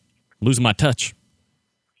 Uh-oh. Losing my touch.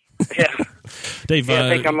 Yeah. Dave,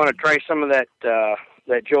 I think I'm going to try some of that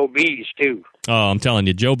Joe B's, too. Oh, I'm telling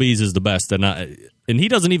you, Joe B's is the best, and he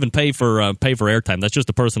doesn't even pay for airtime. That's just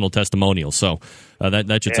a personal testimonial, so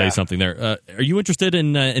that should say something there. Are you interested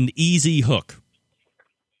in an Easy Hook?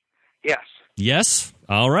 Yes. Yes?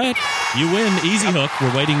 All right. You win Easy Hook.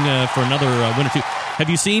 We're waiting for another winner, too. Have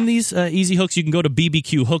you seen these Easy Hooks? You can go to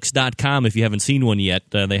bbqhooks.com if you haven't seen one yet.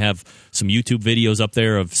 They have some YouTube videos up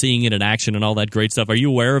there of seeing it in action and all that great stuff. Are you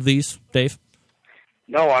aware of these, Dave?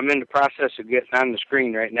 No, I'm in the process of getting on the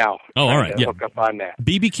screen right now. Oh, all right. Yeah. Hook up on that.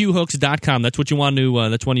 bbqhooks.com. That's what you want to.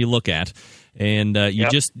 That's one you look at, and you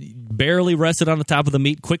just barely rest it on the top of the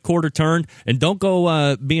meat. Quick quarter turn, and don't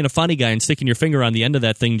go being a funny guy and sticking your finger on the end of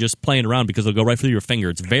that thing, just playing around because it'll go right through your finger.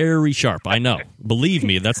 It's very sharp. I know. Believe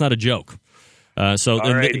me, that's not a joke.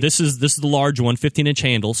 This is the large one, 15-inch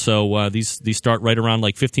handle. So these start right around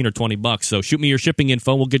like $15 or $20. So shoot me your shipping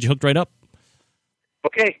info. We'll get you hooked right up.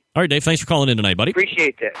 Okay. All right, Dave. Thanks for calling in tonight, buddy.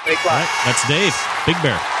 Appreciate that. Thanks a lot. All right, that's Dave, Big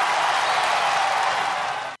Bear.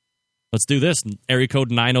 Let's do this. Area code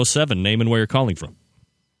 907. Name and where you're calling from.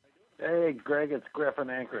 Hey, Greg. It's Griffin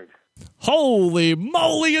Anchorage. Holy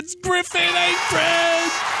moly! It's Griffin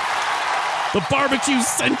Anchorage, the Barbecue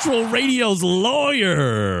Central Radio's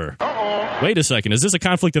lawyer. Uh-oh. Wait a second. Is this a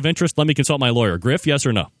conflict of interest? Let me consult my lawyer. Griff, yes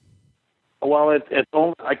or no? Well,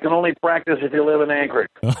 I can only practice if you live in Anchorage.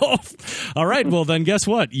 Oh, all right. Well, then guess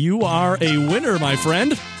what? You are a winner, my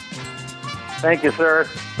friend. Thank you, sir.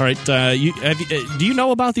 All right. Do you know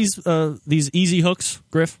about these Easy Hooks,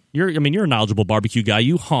 Griff? You're a knowledgeable barbecue guy.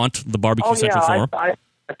 You haunt the Barbecue Central forum. I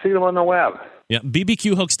see them on the web. Yeah,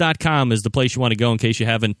 bbqhooks.com is the place you want to go in case you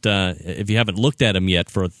haven't, if you haven't looked at them yet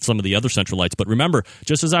for some of the other Centralites. But remember,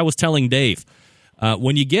 just as I was telling Dave,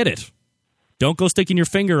 when you get it, don't go sticking your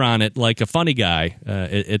finger on it like a funny guy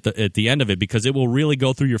at the end of it, because it will really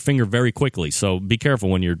go through your finger very quickly. So be careful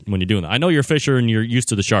when you're doing that. I know you're a fisher and you're used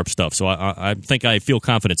to the sharp stuff, so I think I feel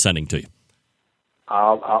confident sending to you.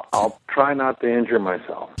 I'll try not to injure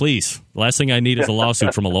myself. Please. The last thing I need is a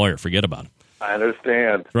lawsuit from a lawyer. Forget about it. I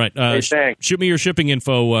understand. Right. Hey, thanks. Shoot me your shipping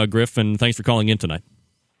info, Griff, and thanks for calling in tonight.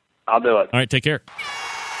 I'll do it. All right, take care.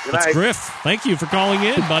 Good That's night. Griff. Thank you for calling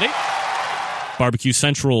in, buddy. Barbecue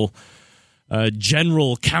Central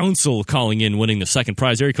General Counsel calling in, winning the second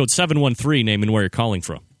prize. Area code 713, name and where you're calling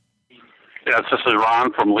from. Yes, this is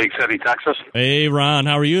Ron from League City, Texas. Hey, Ron.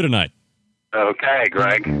 How are you tonight? Okay,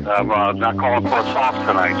 Greg. I'm not calling for a sauce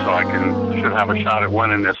tonight, so I should have a shot at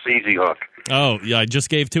winning this easy hook. Oh, yeah, I just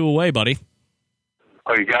gave 2 away, buddy.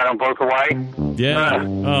 Oh, you got them both away? Yeah.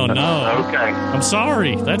 Oh, no. Okay. I'm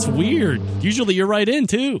sorry. That's weird. Usually you're right in,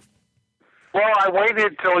 too. Well, I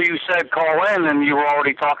waited till you said call in, and you were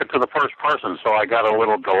already talking to the first person, so I got a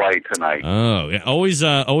little delay tonight. Oh, yeah.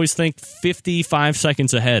 Always think 55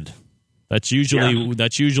 seconds ahead. That's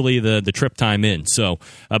usually the trip time in. So,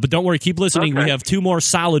 but don't worry, keep listening. Okay. We have 2 more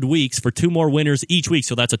solid weeks for 2 more winners each week.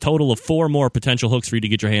 So that's a total of 4 more potential hooks for you to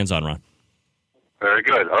get your hands on, Ron. Very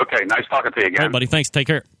good. Okay, nice talking to you again. All right, buddy. Thanks. Take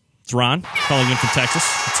care. It's Ron calling in from Texas.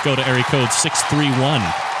 Let's go to area code 631.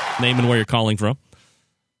 Name and where you're calling from.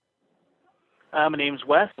 My name's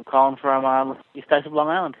Wes. I'm calling from East Side of Long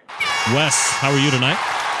Island. Wes, how are you tonight?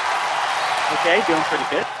 Okay, doing pretty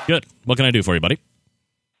good. Good. What can I do for you, buddy?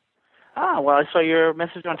 Well, I saw your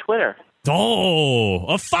message on Twitter. Oh,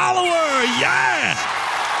 a follower! Yeah!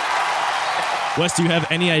 Wes, do you have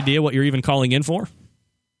any idea what you're even calling in for?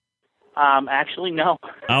 Actually, no.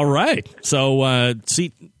 All right. So,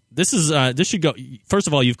 see, this should go. First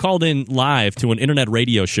of all, you've called in live to an internet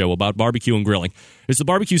radio show about barbecue and grilling. It's the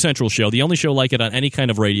Barbecue Central show, the only show like it on any kind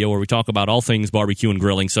of radio where we talk about all things barbecue and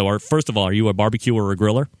grilling. So, first of all, are you a barbecuer or a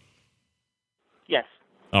griller? Yes.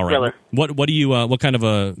 All right. Griller. What do you? What kind of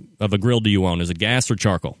a grill do you own? Is it gas or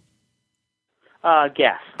charcoal?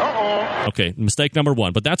 Gas. Okay, mistake number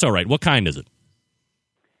 1, but that's all right. What kind is it?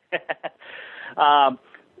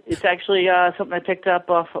 It's actually something I picked up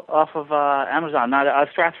off of Amazon, not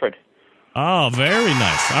Stratford. Oh, very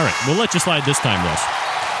nice. All right, we'll let you slide this time, Wes.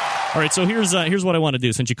 All right, so here's what I want to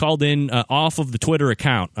do. Since you called in off of the Twitter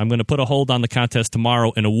account, I'm going to put a hold on the contest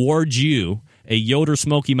tomorrow and award you a Yoder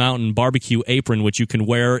Smoky Mountain barbecue apron, which you can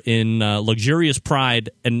wear in luxurious pride.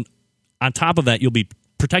 And on top of that, you'll be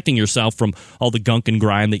protecting yourself from all the gunk and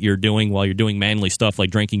grime that you're doing while you're doing manly stuff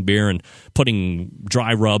like drinking beer and putting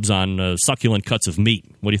dry rubs on succulent cuts of meat.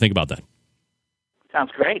 What do you think about that?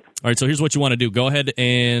 Sounds great. All right, so here's what you want to do. Go ahead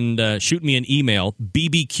and shoot me an email,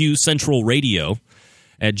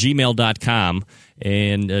 bbqcentralradio@gmail.com,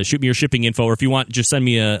 and shoot me your shipping info. Or if you want, just send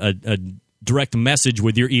me a direct message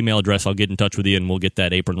with your email address. I'll get in touch with you, and we'll get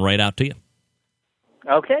that apron right out to you.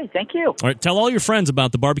 Okay, thank you. All right, tell all your friends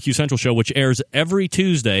about the Barbecue Central show, which airs every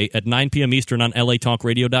Tuesday at 9 p.m. Eastern on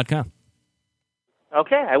latalkradio.com.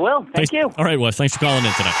 Okay, I will. Thank you. All right, Wes, thanks for calling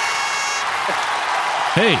in tonight.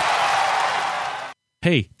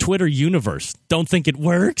 Hey, Twitter universe, don't think it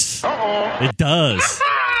works? It does.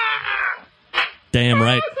 Damn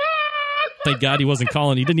right. Thank God he wasn't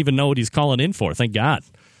calling. He didn't even know what he's calling in for. Thank God.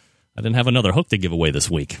 I didn't have another hook to give away this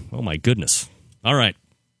week. Oh, my goodness. All right.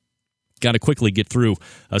 Got to quickly get through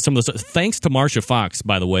some of the stuff. Thanks to Marcia Fox,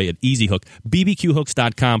 by the way, at Easy Hook,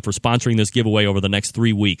 bbqhooks.com for sponsoring this giveaway over the next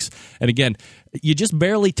 3 weeks. And again, you just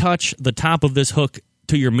barely touch the top of this hook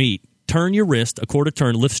to your meat. Turn your wrist a quarter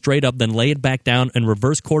turn, lift straight up, then lay it back down and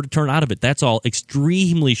reverse quarter turn out of it. That's all.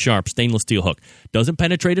 Extremely sharp stainless steel hook. Doesn't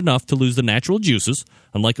penetrate enough to lose the natural juices,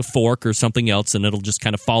 unlike a fork or something else, and it'll just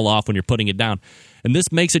kind of fall off when you're putting it down. And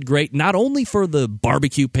this makes it great not only for the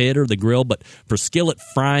barbecue pit or the grill, but for skillet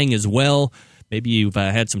frying as well. Maybe you've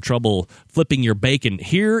had some trouble flipping your bacon.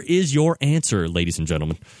 Here is your answer, ladies and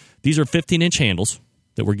gentlemen. These are 15-inch handles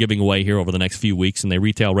that we're giving away here over the next few weeks, and they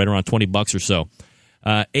retail right around $20 or so.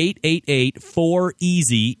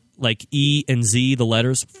 888-4EASY, like E and Z, the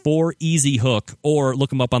letters, 4EASY Hook, or look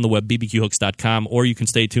them up on the web, bbqhooks.com, or you can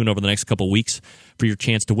stay tuned over the next couple weeks for your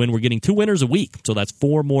chance to win. We're getting 2 winners a week, so that's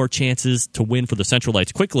 4 more chances to win for the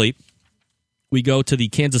Centralites. Quickly, we go to the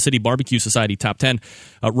Kansas City Barbecue Society Top 10.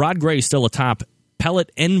 Rod Gray still atop.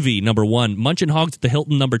 Pellet Envy, number 1. Munchin' Hogs at the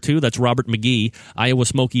Hilton, number 2. That's Robert McGee. Iowa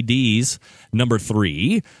Smoky D's, number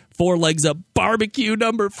 3. 4 Legs Up Barbecue,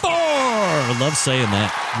 number 4. I love saying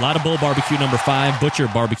that. Lot of Bull Barbecue, number 5. Butcher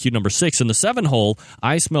Barbecue, number 6. In the 7-hole,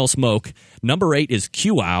 I Smell Smoke. Number 8 is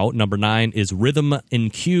Q-Ow. Number 9 is Rhythm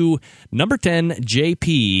and Q. Number 10,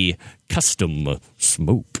 JP Custom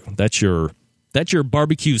Smoke. That's your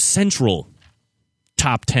Barbecue Central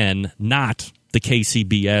top 10, not the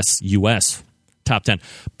KCBS US top 10.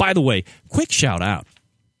 By the way, quick shout out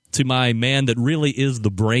to my man that really is the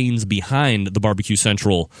brains behind the Barbecue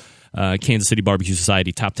Central Kansas City Barbecue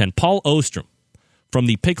Society top 10, Paul Ostrom from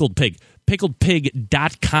the Pickled Pig.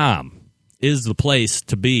 PickledPig.com is the place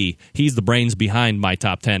to be. He's the brains behind my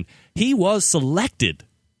top 10. He was selected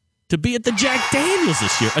to be at the Jack Daniels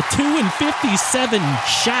this year, a 2-57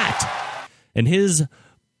 shot, and his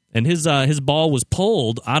ball was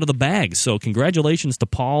pulled out of the bag. So congratulations to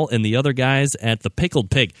Paul and the other guys at the Pickled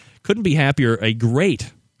Pig. Couldn't be happier. A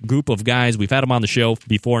great group of guys. We've had him on the show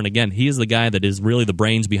before, and again, he is the guy that is really the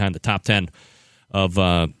brains behind the top 10 of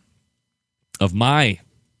my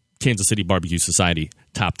Kansas City Barbecue Society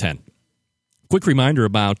top 10. Quick reminder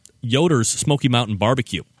about Yoder's Smoky Mountain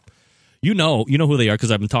Barbecue. You know who they are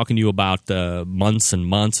because I've been talking to you about months and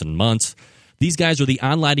months and months. These guys are the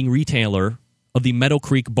online retailer of the Meadow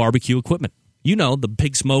Creek barbecue equipment. You know, the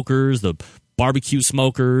pig smokers, the barbecue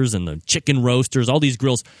smokers, and the chicken roasters, all these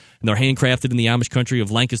grills, and they're handcrafted in the Amish country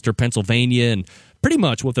of Lancaster, Pennsylvania, and pretty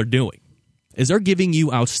much what they're doing is they're giving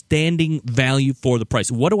you outstanding value for the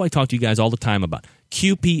price. What do I talk to you guys all the time about?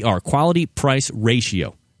 QPR, quality price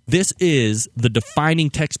ratio. This is the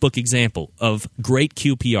defining textbook example of great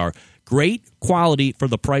QPR. Great quality for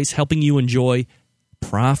the price, helping you enjoy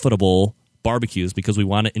profitable barbecues because we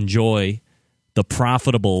want to enjoy the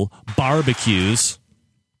profitable barbecues.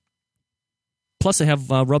 Plus, they have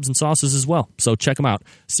rubs and sauces as well. So check them out.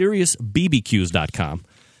 SeriousBBQs.com.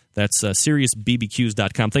 That's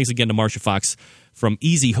SeriousBBQs.com. Thanks again to Marcia Fox from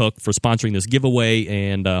Easy Hook for sponsoring this giveaway.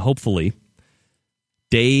 And hopefully,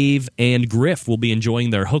 Dave and Griff will be enjoying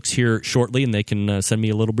their hooks here shortly, and they can send me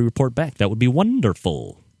a little report back. That would be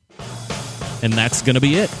wonderful. And that's going to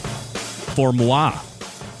be it for moi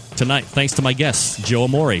tonight. Thanks to my guests, Joe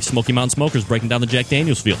Amore, Smoky Mountain Smokers, breaking down the Jack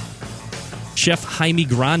Daniels field. Chef Jaime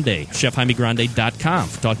Grande, chefjaimegrande.com,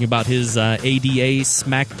 talking about his ADA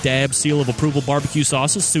Smack Dab Seal of Approval barbecue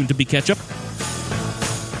sauces, soon to be ketchup.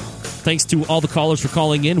 Thanks to all the callers for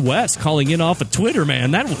calling in. Wes calling in off of Twitter,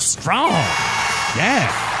 man. That was strong.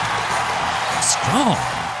 Yeah. Strong.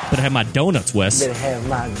 Better have my donuts, Wes. Better have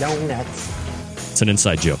my donuts. It's an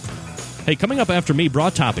inside joke. Hey, coming up after me,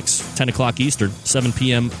 Broad Topics, 10 o'clock Eastern, 7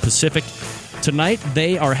 p.m. Pacific. Tonight,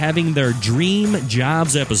 they are having their Dream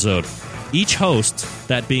Jobs episode. Each host,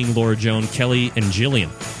 that being Laura Joan, Kelly, and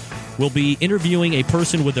Jillian, will be interviewing a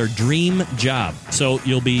person with their dream job. So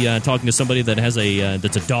you'll be talking to somebody that has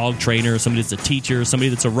that's a dog trainer, somebody that's a teacher, somebody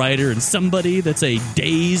that's a writer, and somebody that's a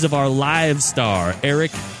Days of Our Lives star,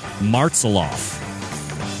 Eric Martzeloff.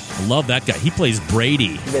 I love that guy. He plays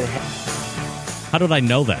Brady. How did I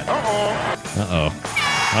know that? Uh-oh.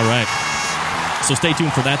 All right. So stay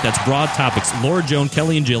tuned for that. That's Broad Topics. Laura Joan,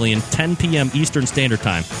 Kelly, and Jillian, 10 p.m. Eastern Standard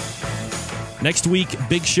Time. Next week,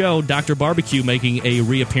 big show, Dr. Barbecue making a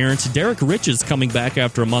reappearance. Derek Rich is coming back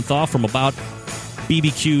after a month off from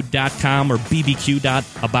AboutBBQ.com or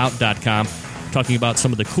BBQ.about.com, talking about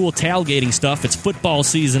some of the cool tailgating stuff. It's football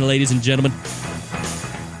season, ladies and gentlemen.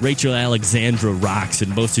 Rachel Alexandra rocks,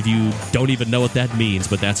 and most of you don't even know what that means,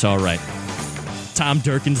 but that's all right. Tom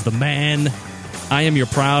Durkin's the man. I am your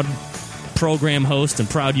proud program host and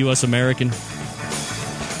proud U.S. American.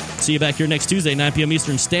 See you back here next Tuesday, 9 p.m.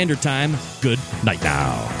 Eastern Standard Time. Good night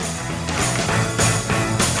now.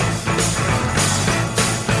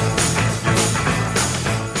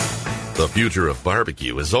 The future of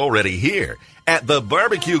barbecue is already here at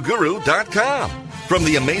thebarbecueguru.com. From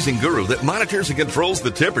the amazing guru that monitors and controls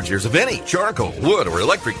the temperatures of any charcoal, wood, or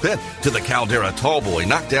electric pit to the Caldera Tallboy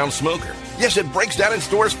knockdown smoker. Yes, it breaks down and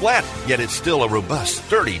stores flat, yet it's still a robust,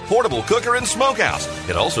 sturdy, portable cooker and smokehouse.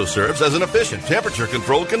 It also serves as an efficient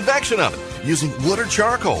temperature-controlled convection oven using wood or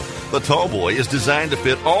charcoal. The Tallboy is designed to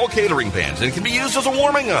fit all catering pans and can be used as a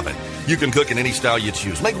warming oven. You can cook in any style you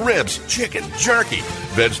choose. Make ribs, chicken, jerky,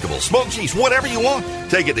 vegetables, smoked cheese, whatever you want.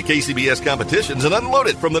 Take it to KCBS competitions and unload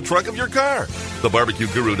it from the trunk of your car.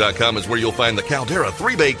 TheBarbecueGuru.com is where you'll find the Caldera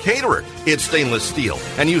 3-Bay Caterer. It's stainless steel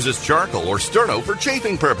and uses charcoal or sterno for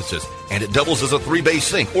chafing purposes. And it doubles as a 3-bay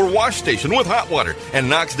sink or wash station with hot water and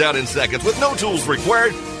knocks down in seconds with no tools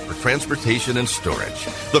required for transportation and storage.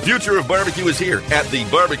 The future of barbecue is here at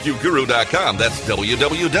thebarbecueguru.com. That's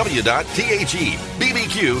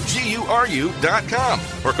www.thebbqguru.com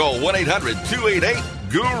or call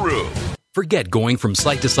 1-800-288-GURU. Forget going from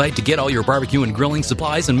site to site to get all your barbecue and grilling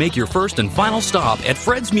supplies and make your first and final stop at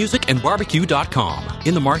fredsmusicandbarbecue.com.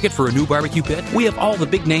 In the market for a new barbecue pit, we have all the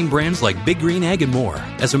big name brands like Big Green Egg and more.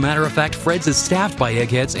 As a matter of fact, Fred's is staffed by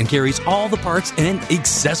eggheads and carries all the parts and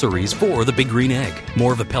accessories for the Big Green Egg.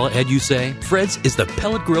 More of a pellet head, you say? Fred's is the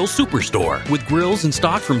pellet grill superstore with grills in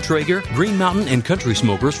stock from Traeger, Green Mountain, and Country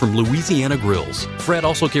Smokers from Louisiana Grills. Fred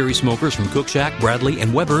also carries smokers from Cook Shack, Bradley,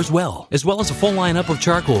 and Weber as well as a full lineup of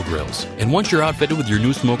charcoal grills. And once you're outfitted with your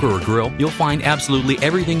new smoker or grill, you'll find absolutely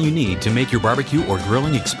everything you need to make your barbecue or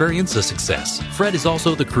grilling experience a success. Fred is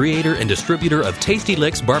also the creator and distributor of Tasty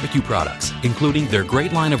Licks barbecue products, including their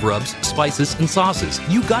great line of rubs, spices, and sauces.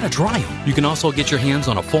 You gotta try them. You can also get your hands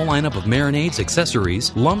on a full lineup of marinades,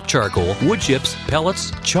 accessories, lump charcoal, wood chips,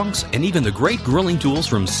 pellets, chunks, and even the great grilling tools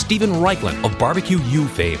from Stephen Reichland of Barbecue U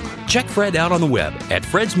fame. Check Fred out on the web at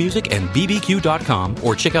fredsmusicandbbq.com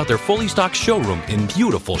or check out their fully stocked showroom in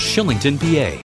beautiful Shillington, PA.